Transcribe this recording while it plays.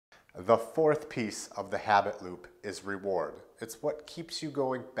The fourth piece of the habit loop is reward. It's what keeps you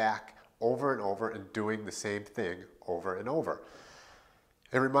going back over and over and doing the same thing over and over.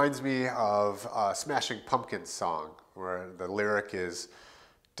 It reminds me of Smashing Pumpkins song where the lyric is,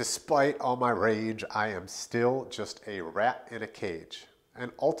 "Despite all my rage, I am still just a rat in a cage."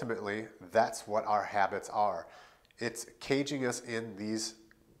 And ultimately, that's what our habits are. It's caging us in these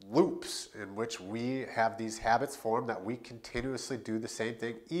loops in which we have these habits formed that we continuously do the same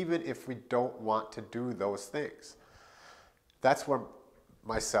thing, even if we don't want to do those things. That's where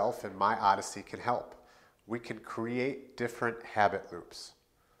myself and My Odyssey can help. We can create different habit loops.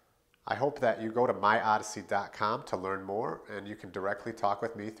 I hope that you go to myodyssey.com to learn more, and you can directly talk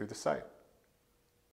with me through the site.